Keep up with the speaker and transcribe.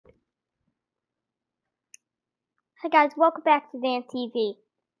Hi guys, welcome back to DanTV.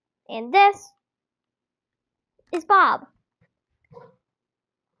 And this is Bob.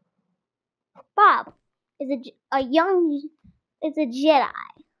 Bob is a Jedi.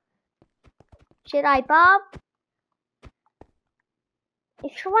 Jedi Bob.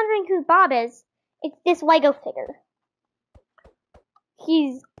 If you're wondering who Bob is, it's this Lego figure.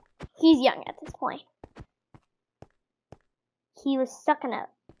 He's young at this point. He was stuck in an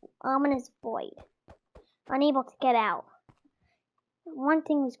ominous void, unable to get out. One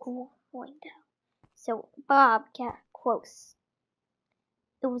thing was going down. So Bob got close.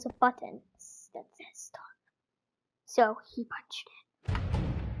 It was a button that says start. So he punched it.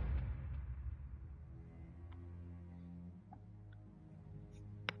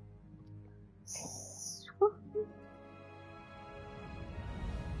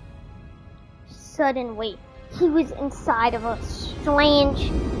 Suddenly, he was inside of a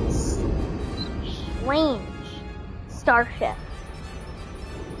strange starship.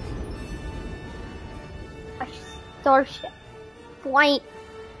 A starship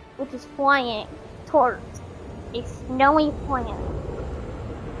which is flying towards a snowy planet.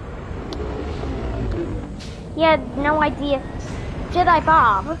 He had no idea. Jedi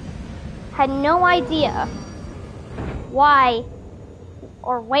Bob had no idea why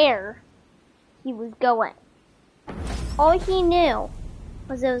or where he was going. All he knew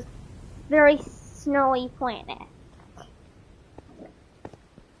was it was a very snowy planet.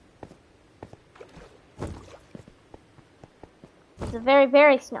 It's a very,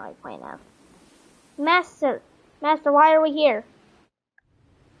 very snowy planet. Master, why are we here?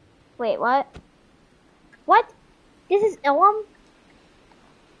 Wait, what? What? This is Llama?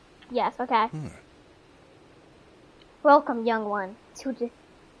 Yes, okay. Welcome, young one, to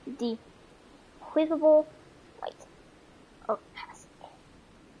the quivable light of passing.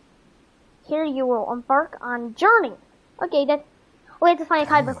 Here you will embark on a journey. Okay, we have to find a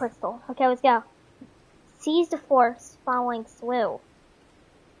kyber crystal. Okay, let's go. Seize the force following through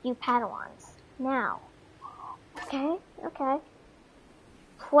you Padawans. Now. Okay.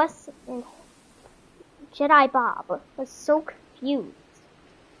 Plus, Jedi Bob was so confused.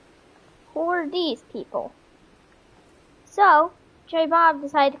 Who are these people? So, Jedi Bob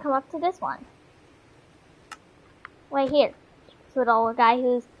decided to come up to this one. Right here. This little guy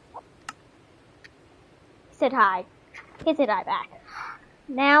who said hi. He said hi back.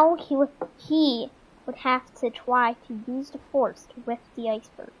 Now he would have to try to use the force to lift the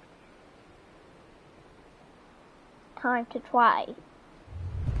iceberg. Time to try.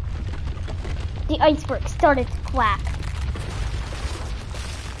 The iceberg started to crack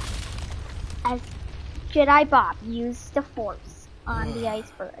as Jedi Bob used the force on the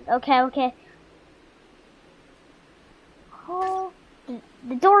iceberg. Okay. Oh,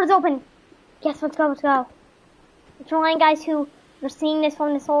 the door is open. Yes, let's go. The line, guys, who are seeing this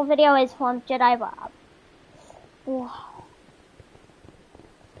from this whole video is from Jedi Bob. Wow.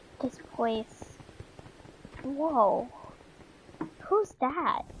 This place. Whoa. Who's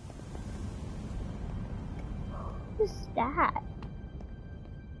that?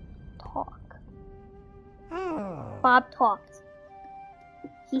 Talk. Bob talked.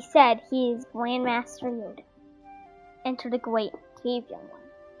 He said he is Grandmaster Yoda. Enter the great cave, young one.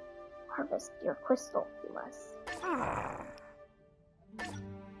 Harvest your crystal, you must.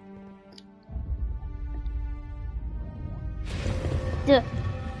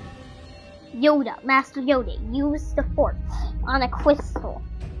 Master Yoda, use the force on a crystal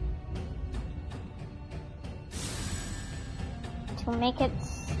to make it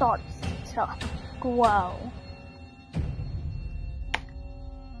start to glow.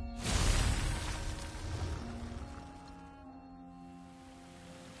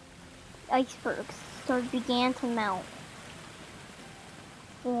 Icebergs began to melt.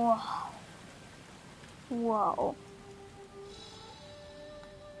 Whoa.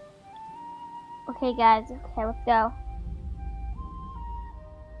 Okay, guys. Okay, let's go.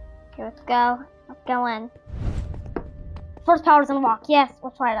 Let's go in. First power's unlocked. Yes,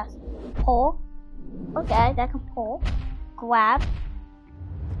 let's try this. Pull. Okay, that can pull. Grab.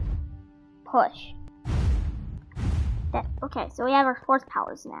 Push. Okay, so we have our force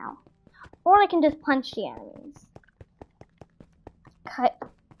powers now. Or I can just punch the enemies. Cut.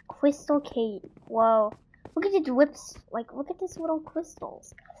 Crystal cave. Whoa. Look at the whips. Look at these little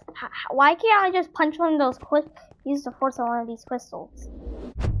crystals. Why can't I just punch one of those use the force on one of these crystals?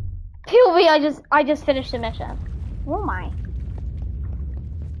 POV, I just finished the mission. Oh my.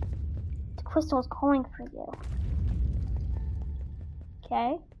 The crystal is calling for you.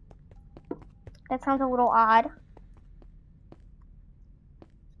 Okay. That sounds a little odd.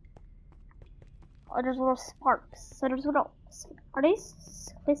 Oh, there's little sparks. So there's little. Are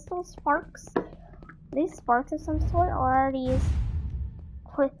these crystal sparks? Are these sparks of some sort, or are these?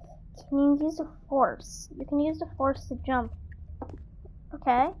 Can you use the force? You can use the force to jump.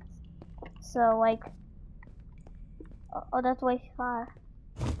 Okay. So like. Oh, that's way far.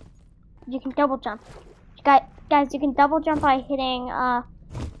 You can double jump. Guys, you can double jump by hitting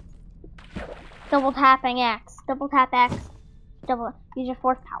double tapping X. Double tap X. Use your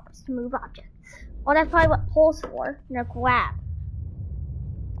force powers to move objects. Oh, that's probably what pull's for. No, grab.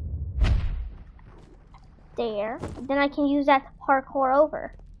 There. Then I can use that to parkour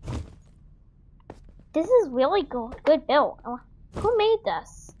over. This is really good build. Who made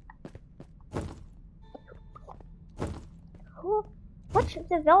this? Which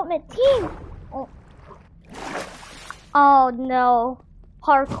development team? Oh no.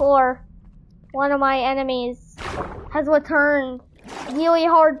 Parkour. One of my enemies has returned. Really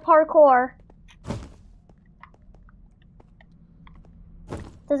hard parkour.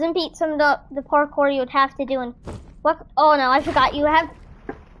 Doesn't beat some of the parkour you would have to do in what? Oh no, I forgot you have.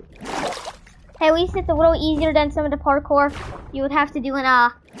 Hey, at least it's a little easier than some of the parkour you would have to do in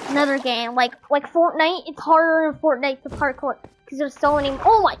another game, like Fortnite. It's harder in Fortnite to parkour because there's so many.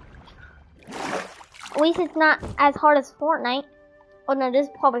 Oh my! At least it's not as hard as Fortnite. Oh no, this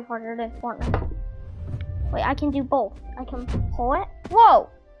is probably harder than Fortnite. Wait, I can do both. I can pull it. Whoa!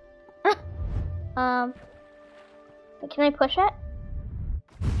 Can I push it?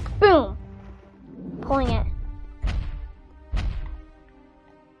 Boom! Pulling it.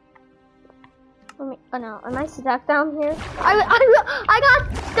 Oh no, am I stuck down here? I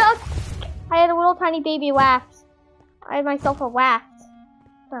got stuck! I had a little tiny baby waft. I had myself a waft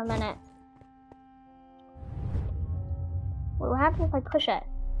for a minute. Wait, what happens if I push it?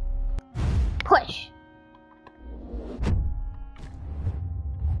 Push!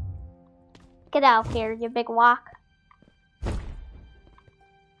 Get out of here, you big walk.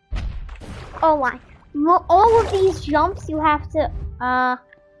 Oh my. All of these jumps you have to,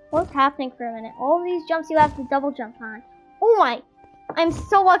 what's happening for a minute? All of these jumps you have to double jump on. Oh my. I'm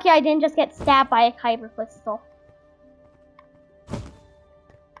so lucky I didn't just get stabbed by a kyber crystal.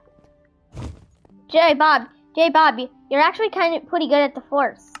 Jedi Bob, you're actually kind of pretty good at the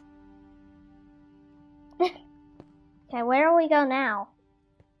force. Okay, where do we go now?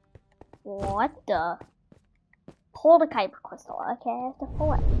 What the? Pull the kyber crystal. Okay, I have to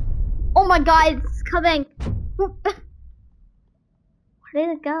pull it. Oh my god, it's coming! Where did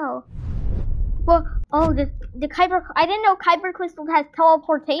it go? Well, oh, the kyber. I didn't know kyber crystal has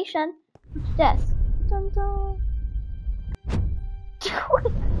teleportation. What's this? Dun dun.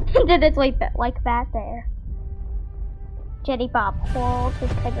 Did its way like that there. Jedi Bob pulls his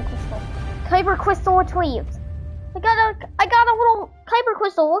kyber crystal. Kyber crystal retrieved. I got a little kyber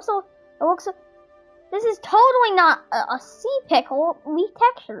crystal. It looks. This is totally not a sea pickle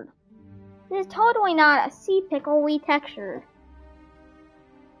retextured. This is totally not a sea pickle retextured.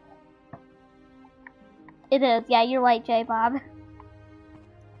 It is. Yeah, you're right, J Bob.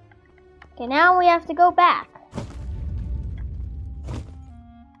 Okay, now we have to go back.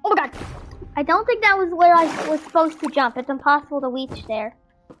 Oh my god! I don't think that was where I was supposed to jump. It's impossible to reach there.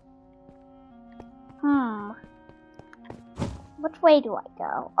 Which way do I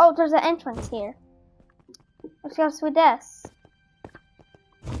go? Oh, there's an entrance here. Let's go through this.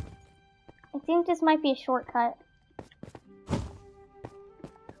 I think this might be a shortcut.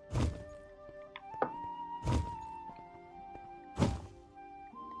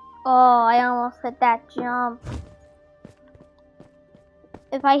 Oh, I almost hit that jump.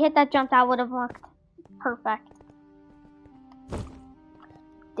 If I hit that jump, that would have looked perfect.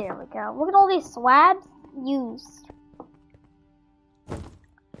 There we go. Look at all these slabs used.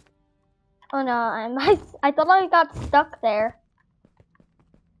 Oh no, I thought I got stuck there.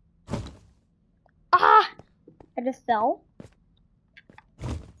 Ah! I just fell.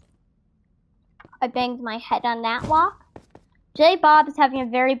 I banged my head on that rock. J Bob is having a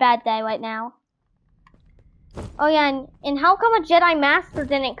very bad day right now. Oh yeah, and how come a Jedi Master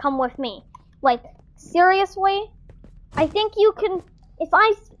didn't come with me? Like, seriously? I think you can, if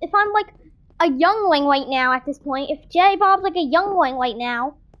I'm like a youngling right now at this point, if J Bob's like a youngling right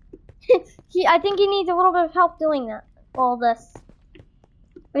now, I think he needs a little bit of help doing that, all this.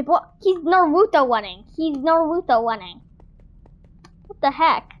 Wait, what? He's Naruto running. He's Naruto running. What the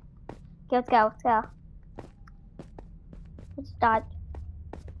heck? Okay, let's go, let's go. Let's dodge.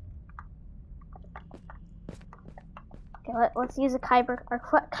 Okay, let's use a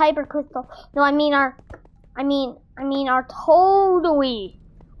kyber crystal. No, I mean our totally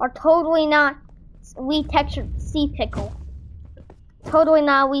not retextured sea pickle. Totally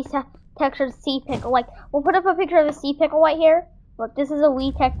not textured sea pickle. Like, we'll put up a picture of a sea pickle right here. Look, this is a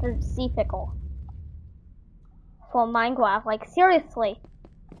wee textured sea pickle. From Minecraft, like, seriously.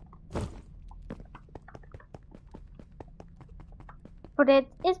 But it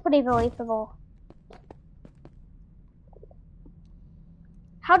is pretty believable.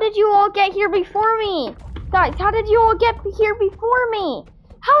 How did you all get here before me? Guys, how did you all get here before me?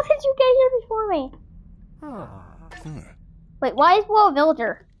 How did you get here before me? Wait, why is Will a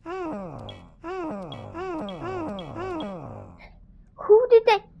villager? Who did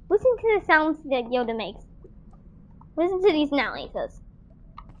that? Listen to the sounds that Yoda makes. Listen to these noises.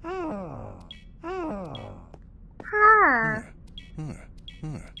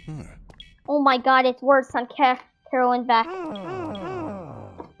 Oh my god, it's worse on Carol and Beck.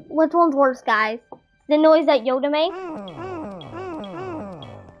 Which one's worse, guys? The noise that Yoda makes?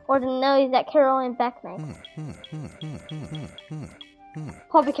 Or the noise that Carol and Beck make?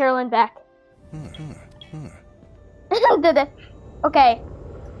 Probably Carol and Beck. Okay.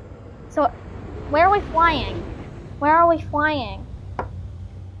 So, where are we flying? Where are we flying?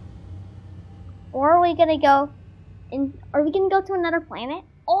 Or are we gonna go are we gonna go to another planet?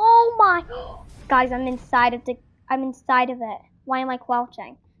 Oh my guys, I'm inside of it. Why am I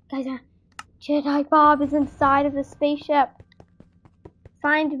crouching? Guys, Jedi Bob is inside of the spaceship.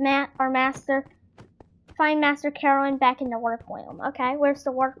 Find Master Carolyn back in the work room. Okay, where's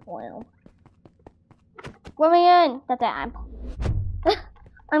the work room? Let me in. That's it.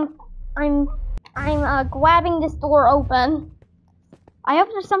 I'm grabbing this door open. I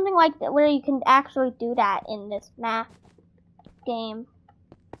hope there's something like that where you can actually do that in this map. It's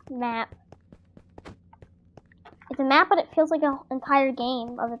a map, but it feels like an entire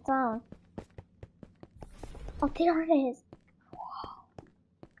game of its own. Oh, there it is.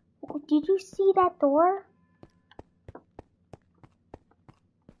 Whoa. Did you see that door?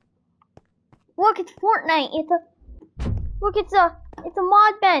 Look, it's Fortnite. It's a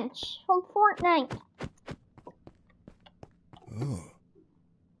mod bench from Fortnite. Ooh.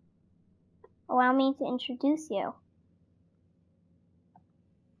 Allow me to introduce you.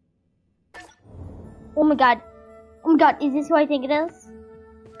 Oh my god, is this who I think it is?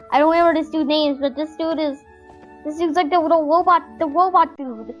 I don't remember this dude's names, but this dude's like the robot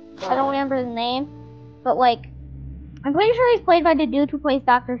dude. I don't remember his name, but like, I'm pretty sure he's played by the dude who plays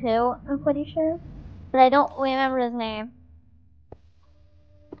Doctor Who, I'm pretty sure, but I don't remember his name.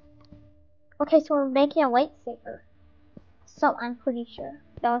 Okay, so we're making a lightsaber. So I'm pretty sure.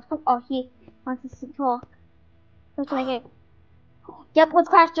 He wants us to talk. Let's make it. Yep, let's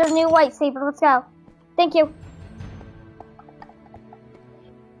craft your new lightsaber, let's go. Thank you.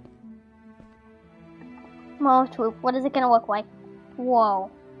 Mo troop, what is it gonna look like?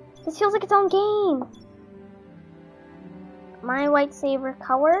 Whoa. This feels like its own game. My lightsaber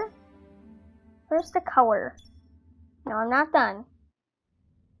color? Where's the color? No, I'm not done.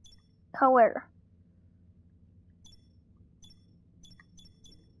 Color.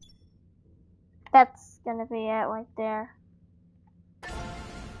 That's gonna be it right there.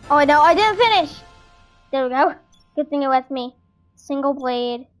 Oh no, I didn't finish! There we go. Good thing it was me. Single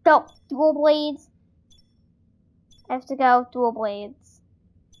blade. No, dual blades. I have to go dual blades.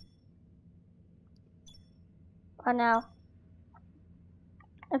 Oh no.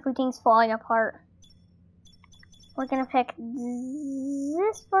 Everything's falling apart. We're gonna pick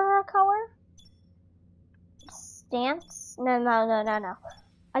this for our color. Stance? No.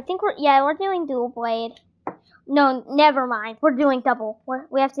 I think we're doing dual blade. No, never mind. We're doing double.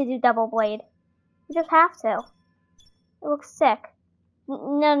 We have to do double blade. We just have to. It looks sick.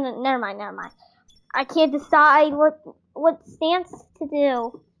 No, never mind. I can't decide what stance to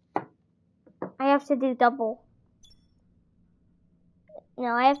do. I have to do double.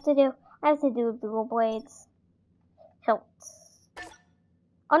 No, I have to do dual blades. Hilt.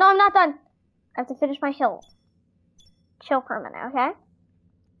 Oh no, I'm not done. I have to finish my hilt. Chill for a minute, okay?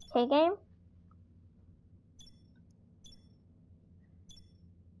 Okay, game?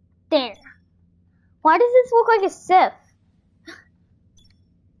 There. Why does this look like a Sith?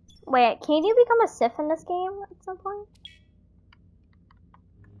 Wait, can you become a Sith in this game at some point?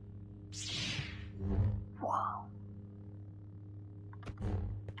 Whoa.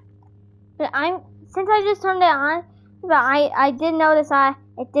 But since I just turned it on, but I did notice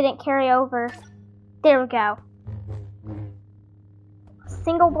it didn't carry over. There we go.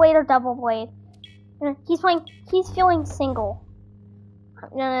 Single blade or double blade? He's feeling single.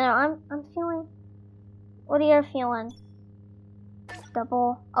 No, I'm feeling. What are you feeling?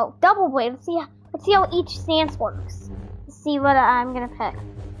 Double blade. Let's see how each stance works. Let's see what I'm gonna pick.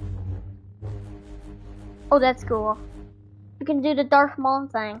 Oh, that's cool. You can do the Darth Maul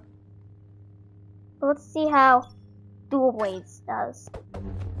thing. Let's see how dual blades does.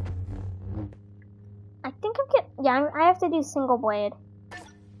 I think I'm getting, yeah, I have to do single blade.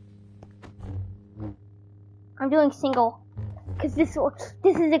 I'm doing single, because this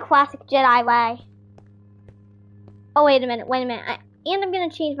is a classic Jedi way. Oh, wait a minute, and I'm gonna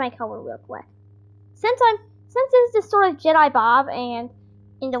change my color real quick. Since this is the story of Jedi Bob, and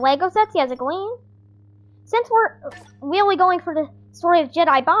in the Lego sets he has a green. Since we're really going for the story of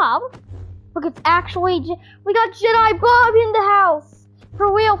Jedi Bob, look, it's actually, we got Jedi Bob in the house!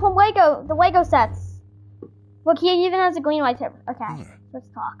 For real, from the Lego sets. Look, he even has a green lightsaber. Okay, let's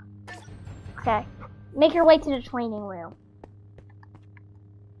talk. Okay, make your way to the training room.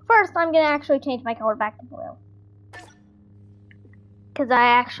 First, I'm gonna actually change my color back to blue. Because I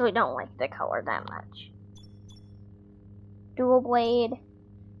actually don't like the color that much. Dual blade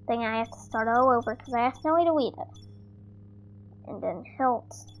thing, I have to start all over because I accidentally deleted it. And then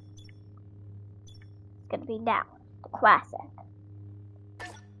hilt. It's gonna be that one, the classic.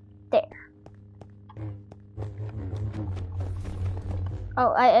 There.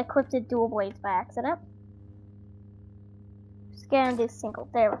 Oh, I equipped the dual blades by accident. Just gonna do single.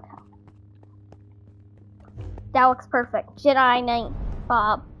 There we go. That looks perfect. Jedi Knight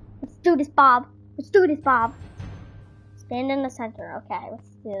Bob. Let's do this, Bob. Let's do this, Bob. Stand in the center. Okay, let's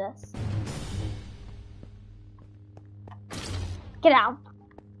do this. Get out.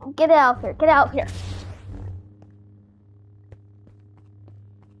 Get out of here. Get out of here.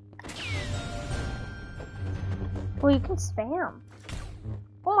 Well, you can spam.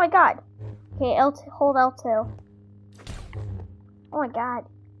 Oh my god. Okay, L2, hold L2. Oh my god.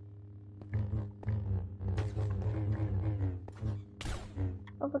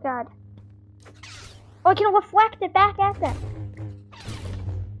 Oh my god. Oh, I can reflect it back at them.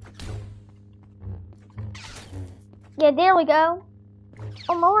 Yeah, there we go.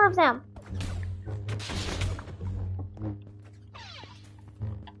 Oh, more of them.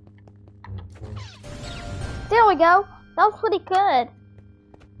 There we go. That was pretty good.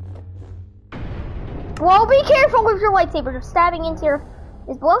 Well, be careful with your lightsaber. You're stabbing into your...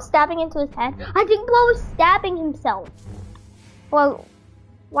 Is Blow stabbing into his head? I think Blow is stabbing himself. Well,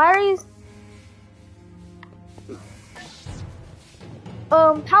 why are you...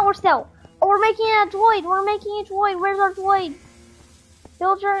 Power cell. Oh, we're making a droid. We're making a droid. Where's our droid?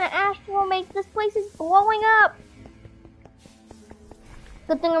 Villager and Astromate. This place is blowing up.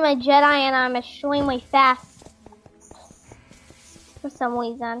 Good thing I'm a Jedi and I'm extremely fast. For some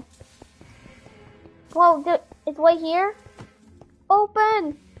reason. Whoa, it's right here.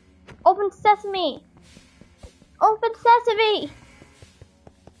 Open! Open sesame! Open sesame!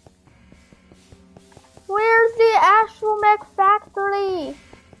 Where's the Astromech factory?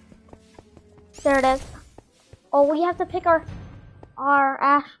 There it is. Oh, we have to pick our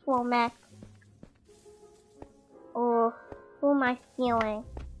Astromech. Oh, who am I feeling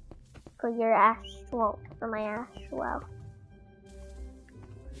for your for my Astro?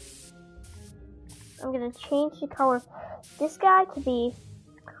 I'm gonna change the color. This guy to be.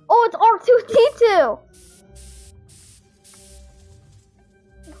 Oh, it's R2D2.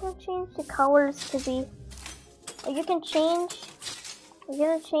 I'm gonna change the colors to be. You can change. I'm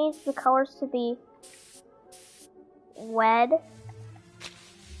gonna change the colors to be red.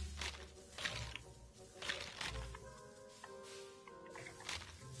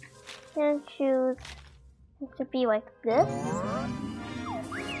 And choose to be like this.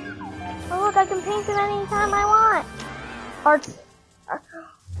 Oh look, I can paint him anytime I want.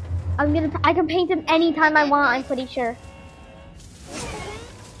 I can paint him anytime I want, I'm pretty sure.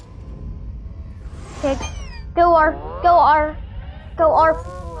 Okay,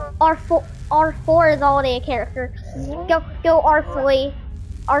 R4 is already a character. Go R3.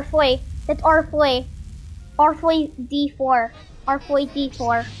 That's R3. R3D4.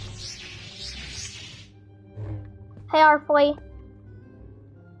 R3D4. Hey R3.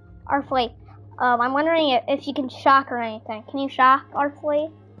 R3. I'm wondering if you can shock or anything. Can you shock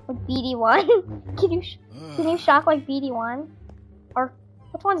R3? Like BD1? Can you shock like BD1? Or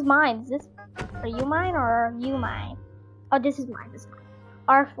which one's mine? Is this, are you mine or are you mine? Oh, this is mine.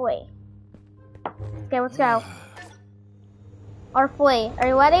 R3. Okay, let's go. R3, are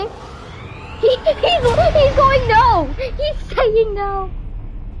you ready? He's going no! He's saying no!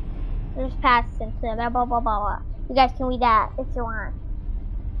 There's past since blah blah blah blah. You guys can read that if you want.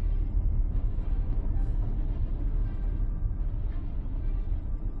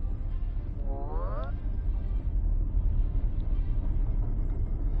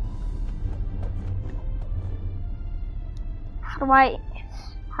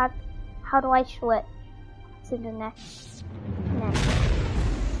 How do I switch to the next?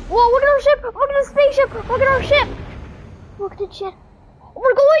 Whoa, look at our ship! Look at the spaceship! Look at our ship! Look at the jet.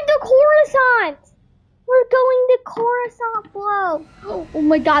 We're going to Coruscant! We're going to Coruscant, whoa! Oh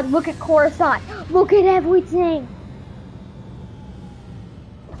my god, look at Coruscant! Look at everything!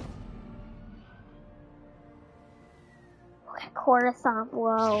 Look at Coruscant,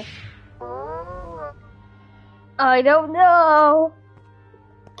 whoa. I don't know.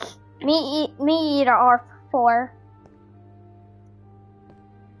 Me eater R4.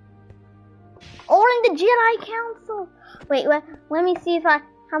 Or in the Jedi Council. Wait, let me see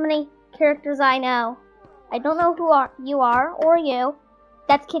how many characters I know. I don't know who you are or you.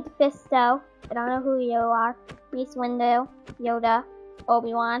 That's Kid Fisto. I don't know who you are. Mace Windu, Yoda,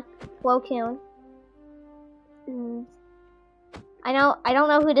 Obi-Wan, Plo Koon. I don't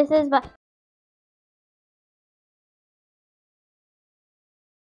know who this is, but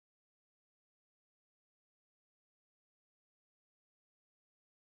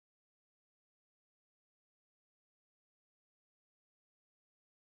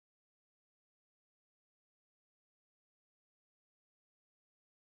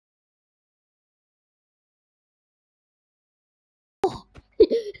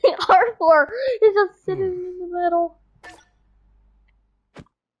R4 is just sitting in the middle.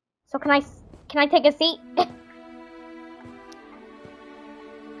 So can I take a seat?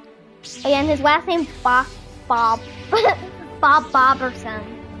 And his last name's Bob. Bob Boberson.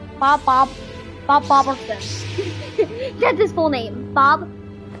 Bob Boberson. That's his full name. Bob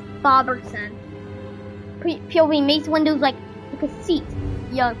Boberson. POV Mace Windu's like a seat.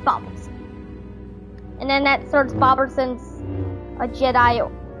 Young Boberson. And then that starts Boberson's a Jedi.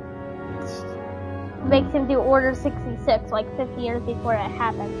 Makes him do Order 66 like 50 years before it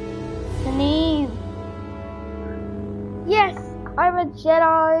happened. The name. Yes, I'm a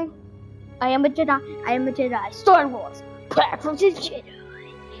Jedi. I am a Jedi. Star Wars. Back from the Jedi.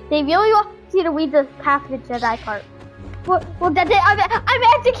 They really want you to read the Path of the Jedi part. Well, that's it. I'm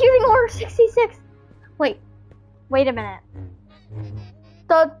executing Order 66. Wait a minute.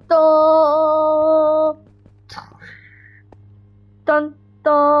 Dun dun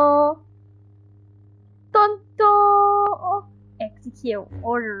dun. Dun dun. Execute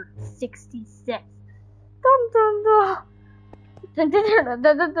Order 66. Dun dun dun.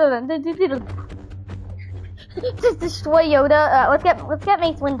 Just destroy Yoda. Let's get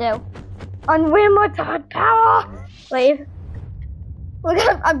Mace Windu. Unlimited power. Wait. Look,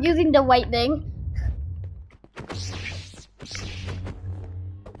 I'm using the lightning.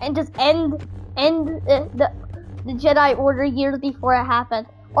 And just end the Jedi Order years before it happened.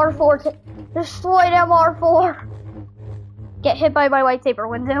 R4 destroy them, R4. Get hit by my lightsaber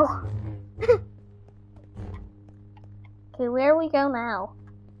window. Okay, where we go now?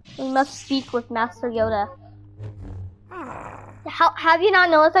 We must speak with Master Yoda. Have you not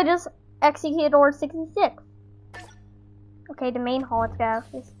noticed I just executed Order 66? Okay, the main hall, let's go.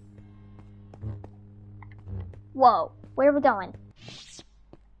 Whoa, where are we going?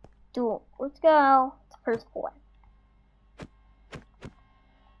 Duel, let's go to first floor.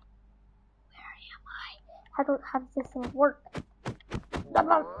 How does this thing work?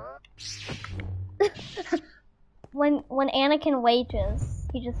 when Anakin wages,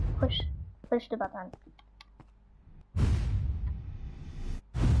 he just push the button.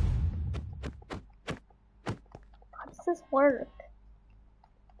 How does this work?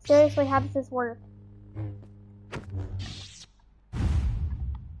 Seriously, how does this work?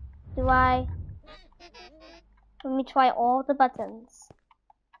 Let me try all the buttons.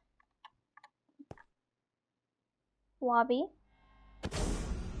 Lobby.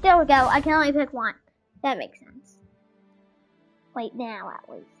 There we go. I can only pick one. That makes sense. Wait, now at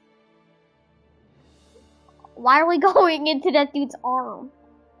least. Why are we going into that dude's arm?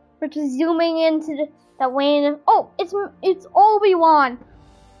 We're just zooming into that Wayne. Oh, it's Obi-Wan.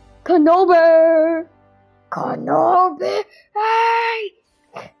 Kenobi. Hey!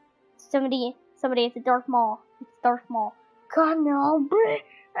 Somebody, it's a Darth Maul. It's Darth Maul. Kenobi.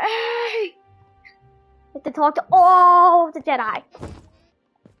 Hey! We have to talk to all the Jedi.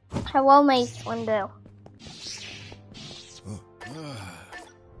 Hello, Mace Windu.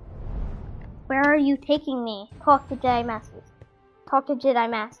 Where are you taking me? Talk to Jedi Masters. Talk to Jedi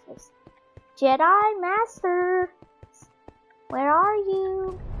Masters. Jedi Masters! Where are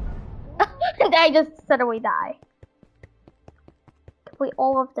you? And I just suddenly die. Complete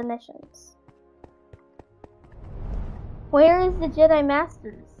all of the missions. Where is the Jedi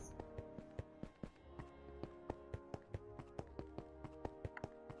Masters?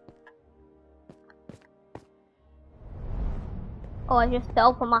 Oh, I just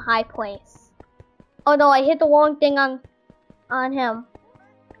fell from a high place. Oh no, I hit the wrong thing on him.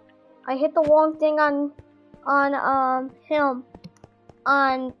 I hit the wrong thing on him.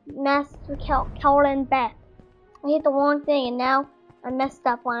 On Master Calvin Beck. I hit the wrong thing and now I messed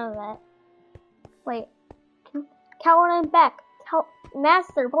up one of it. Wait. Calvin Beck.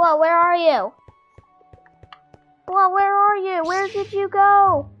 Master, Blow, where are you? Blow, where are you? Where did you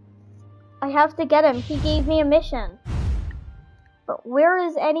go? I have to get him. He gave me a mission. But where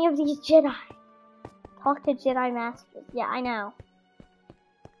is any of these Jedi? Talk to Jedi Masters. Yeah, I know.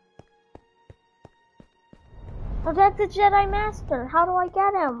 Oh, that's a Jedi Master. How do I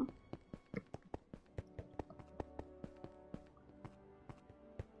get him?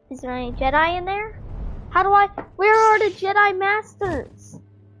 Is there any Jedi in there? Where are the Jedi Masters?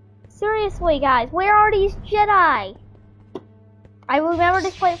 Seriously, guys, where are these Jedi? I remember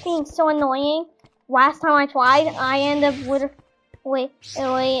this place being so annoying. Last time I tried, I ended up with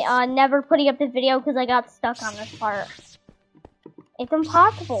never putting up the video because I got stuck on this part. It's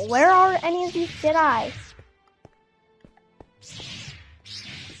impossible. Where are any of these Jedi?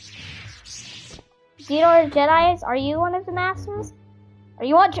 Do you know what a Jedi is? Are you one of the masters? Are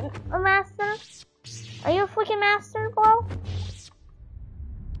you a master? Are you a freaking master, Blow?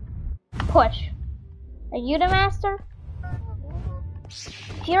 Push. Are you the master?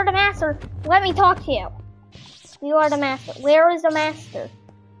 If you're the master, let me talk to you. You are the master. Where is the master?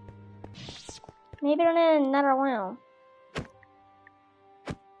 Maybe they're in another room.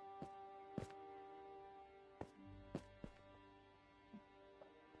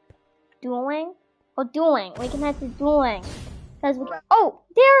 Dueling? Oh, dueling. We can have to dueling. Oh,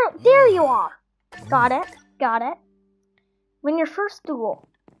 there you are. Got it. Win your first duel.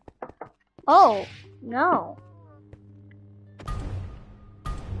 Oh, no.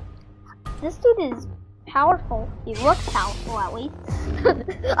 This dude is powerful. He looks powerful, at least.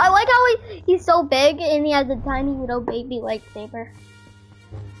 I like how he's so big and he has a tiny little baby lightsaber.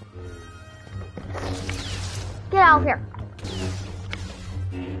 Get out of here.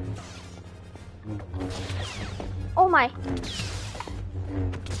 Oh my.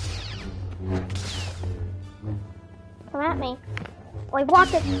 Come at me. Like,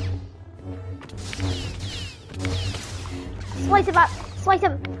 block it. Slice him up. Slice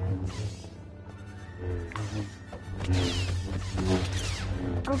him.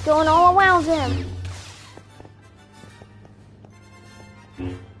 I'm going all around him.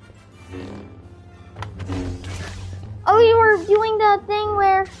 Oh, you were doing the thing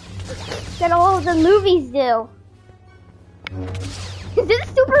where that all of the movies do. Is this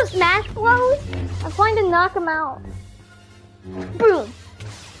Super Smash Bros? I'm trying to knock him out. Boom.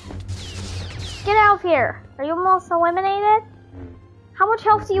 Get out of here. Are you almost eliminated? How much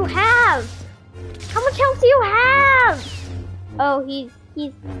health do you have? How much health do you have? Oh,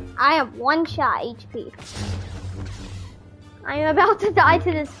 I have 1 shot HP. I am about to die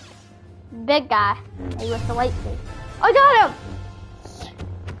to this big guy with the lightsaber. I got him!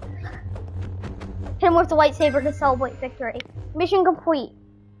 Hit him with the lightsaber to celebrate victory. Mission complete.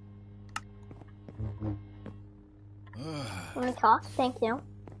 Want to talk? Thank you.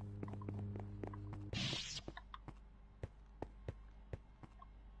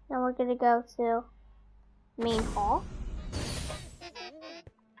 Now we're gonna go to main hall.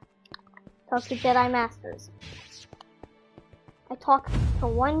 Talk to Jedi Masters. I talked to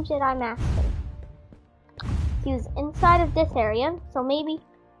 1 Jedi Master. He was inside of this area, so maybe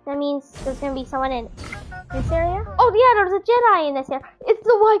that means there's gonna be someone in this area. Oh yeah, there's a Jedi in this area. It's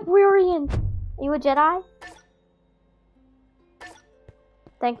the Librarian. Are you a Jedi?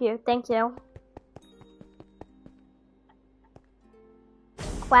 Thank you.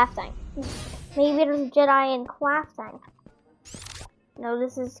 Crafting. Maybe there's a Jedi in crafting. No,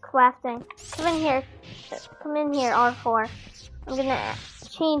 this is crafting. Come in here. Come in here, R4. I'm gonna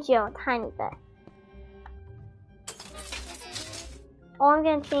change you a tiny bit. All I'm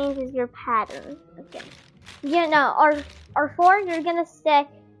gonna change is your pattern. Okay. Yeah, no, R4, you're gonna stay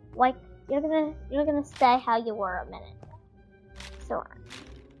like you're gonna stay how you were a minute. So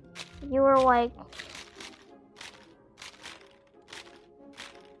you were like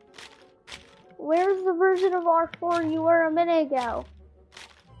where's the version of R4 you were a minute ago?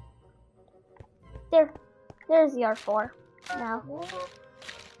 There's the R4 now.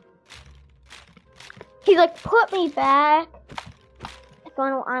 He's like, put me back. It's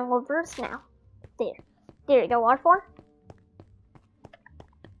going on reverse now. There you go, R4.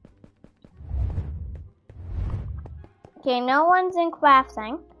 Okay, no one's in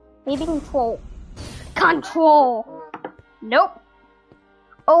crafting. Maybe control. Control! Nope.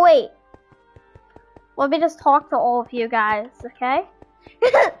 Oh wait. Let me just talk to all of you guys, okay?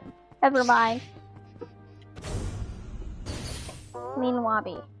 Never mind. Main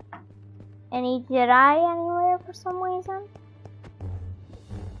lobby. Any Jedi anywhere for some reason?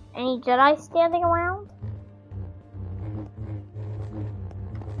 Any Jedi standing around?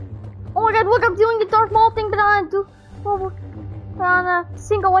 Oh my god, look, I'm doing the Darth Maul thing, but on a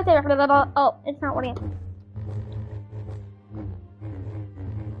single white there. Oh, it's not working.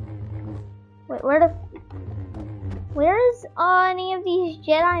 Wait, where is any of these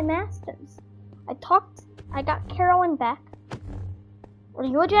Jedi Masters? I got Carolyn back. Are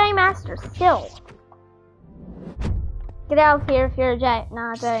you a Jedi Master still? Get out of here if you're a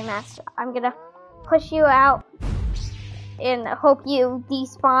Jedi Master. I'm gonna push you out and hope you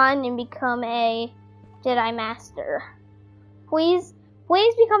despawn and become a Jedi Master. Please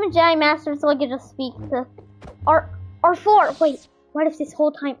become a Jedi Master so I can just speak to R4. Wait, what if this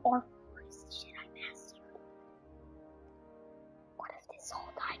whole time R4 is the Jedi Master? What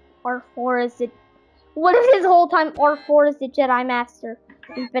if this whole time R4 is the Jedi Master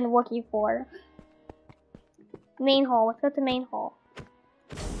we've been looking for? Main hall. Let's go to main hall.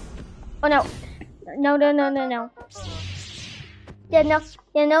 Oh no. No. Yeah, no,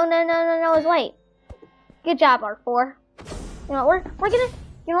 it's late. Good job, R4. You know, we're gonna,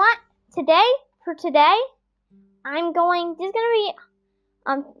 you know what? For today, I'm going, there's gonna be,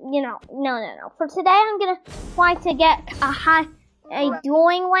 no. For today, I'm gonna try to get a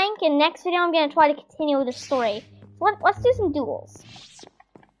dueling rank, and next video, I'm gonna try to continue the story. So let's do some duels.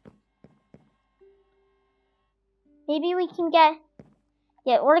 Maybe we can get,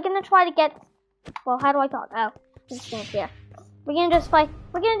 yeah, we're gonna try to get, well, how do I talk? Oh, this thing here. We're gonna just fight,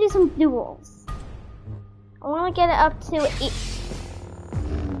 we're gonna do some duels. I wanna get it up to 8.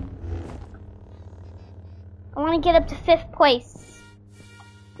 I wanna get up to 5th place.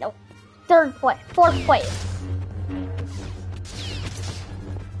 No, 3rd place, 4th place.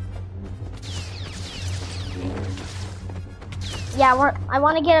 Yeah, I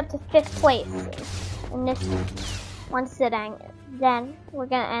wanna get up to 5th place in this one sitting. Then we're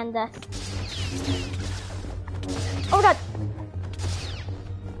gonna end this. Oh god!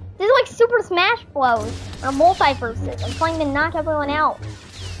 This is like Super Smash Bros. Or multiverses. I'm trying to knock everyone out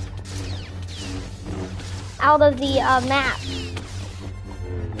of the map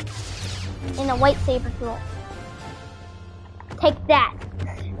in a lightsaber duel. Take that,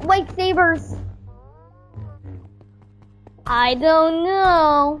 lightsabers. I don't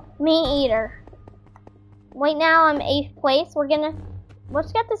know. Me either. Right now I'm 8th place.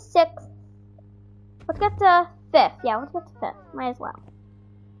 Let's get to 6th. Let's get to 5th. Yeah, let's get to 5th. Might as well.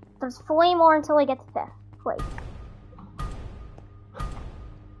 There's 3 more until I get to 5th place.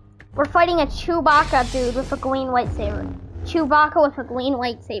 We're fighting a Chewbacca dude with a green lightsaber. Chewbacca with a green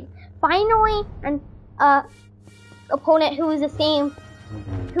lightsaber. Finally, an opponent who's the same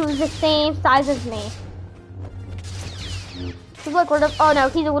size as me. Look, oh no,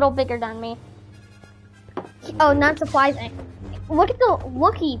 he's a little bigger than me. Oh, not surprising. Look at the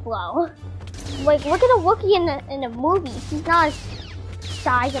Wookiee blow. Like, look at a Wookiee in the movie. He's not as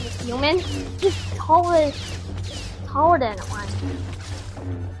size of a human. He's taller than one.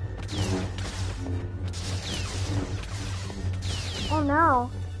 Oh no.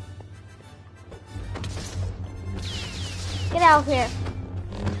 Get out of here.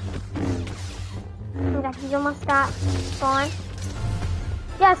 Oh my god, he almost got gone.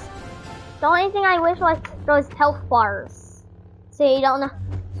 Yes. The only thing I wish was those health bars. So you don't know.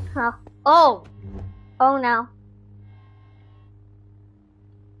 Oh no.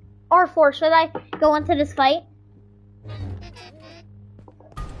 R4, should I go into this fight?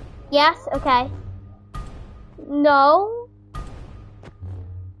 Yes, okay. No.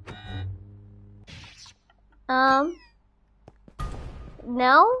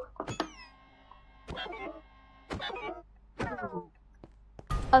 No.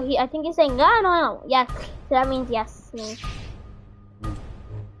 Oh, I think he's saying no. Yes, so that means yes.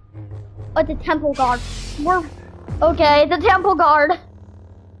 Oh, the temple guard. Okay, the temple guard.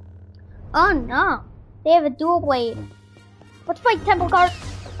 Oh no, they have a dual blade. Let's fight temple guard.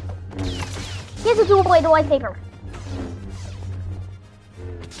 He has a dual blade lightsaber.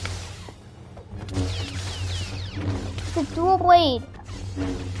 The dual blade.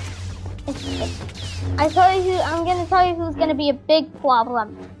 I'm gonna tell you who's gonna be a big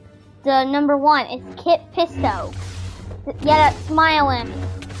problem. The number 1 is Kit Fisto. Yeah, that smiling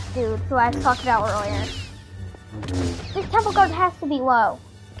dude who I talked about earlier. This temple guard has to be low.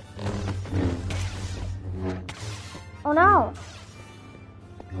 Oh no.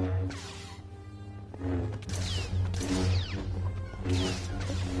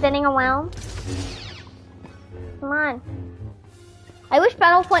 Spinning around. Come on. I wish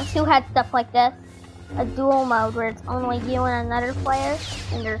Battlefront 2 had stuff like this. a dual mode where it's only you and another player,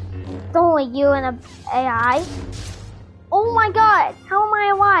 and it's only you and a AI. Oh my god, how am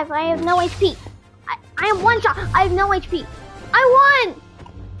I alive? I have no HP. I am one shot. I have no HP. I won!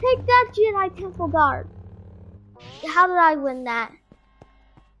 Take that, Jedi Temple Guard. How did I win that?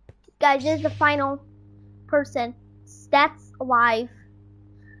 Guys, this is the final person. Stats alive.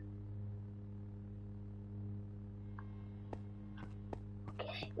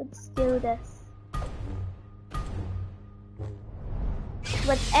 Okay, let's do this.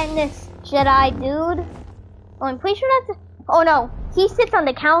 Let's end this, Jedi dude. Oh, I'm pretty sure that's. Oh no, he sits on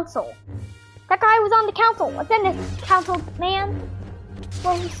the council. That guy was on the council. Let's end this, council man.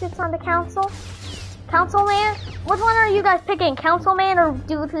 Well, he sits on the council. Council man? Which one are you guys picking? Council man or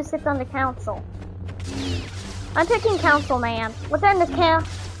dude who sits on the council? I'm picking council man. Let's end this,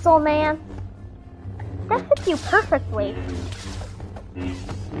 council man. That fits you perfectly.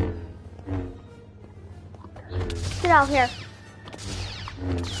 Get out here.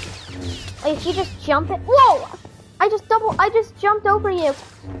 Wait, if you just jump it. Whoa! I just jumped over you,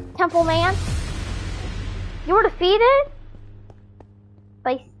 Temple Man. You were defeated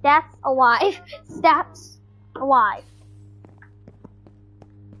by Stats Alive. Stats Alive.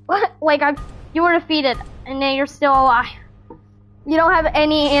 What? Like, you were defeated, and then you're still alive. You don't have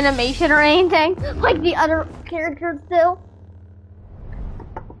any animation or anything, like the other characters do.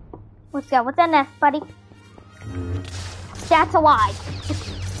 Let's go. What's that next, buddy? Stats Alive.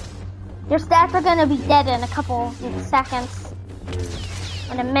 Your stats are gonna be dead in a couple seconds,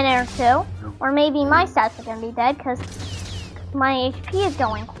 in a minute or two, or maybe my stats are gonna be dead because my HP is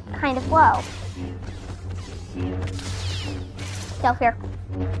going kind of low. Get here.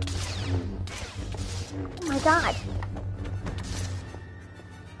 Oh my god.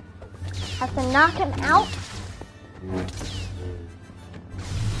 Have to knock him out.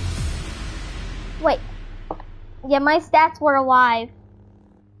 Wait. Yeah, my stats were alive.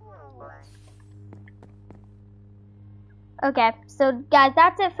 Okay, so guys,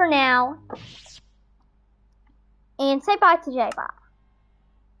 that's it for now. And say bye to Jedi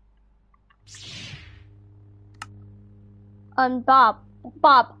Bob.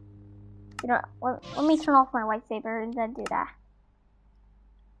 Bob. You know, let me turn off my lightsaber and then do that.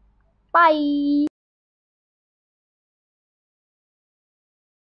 Bye.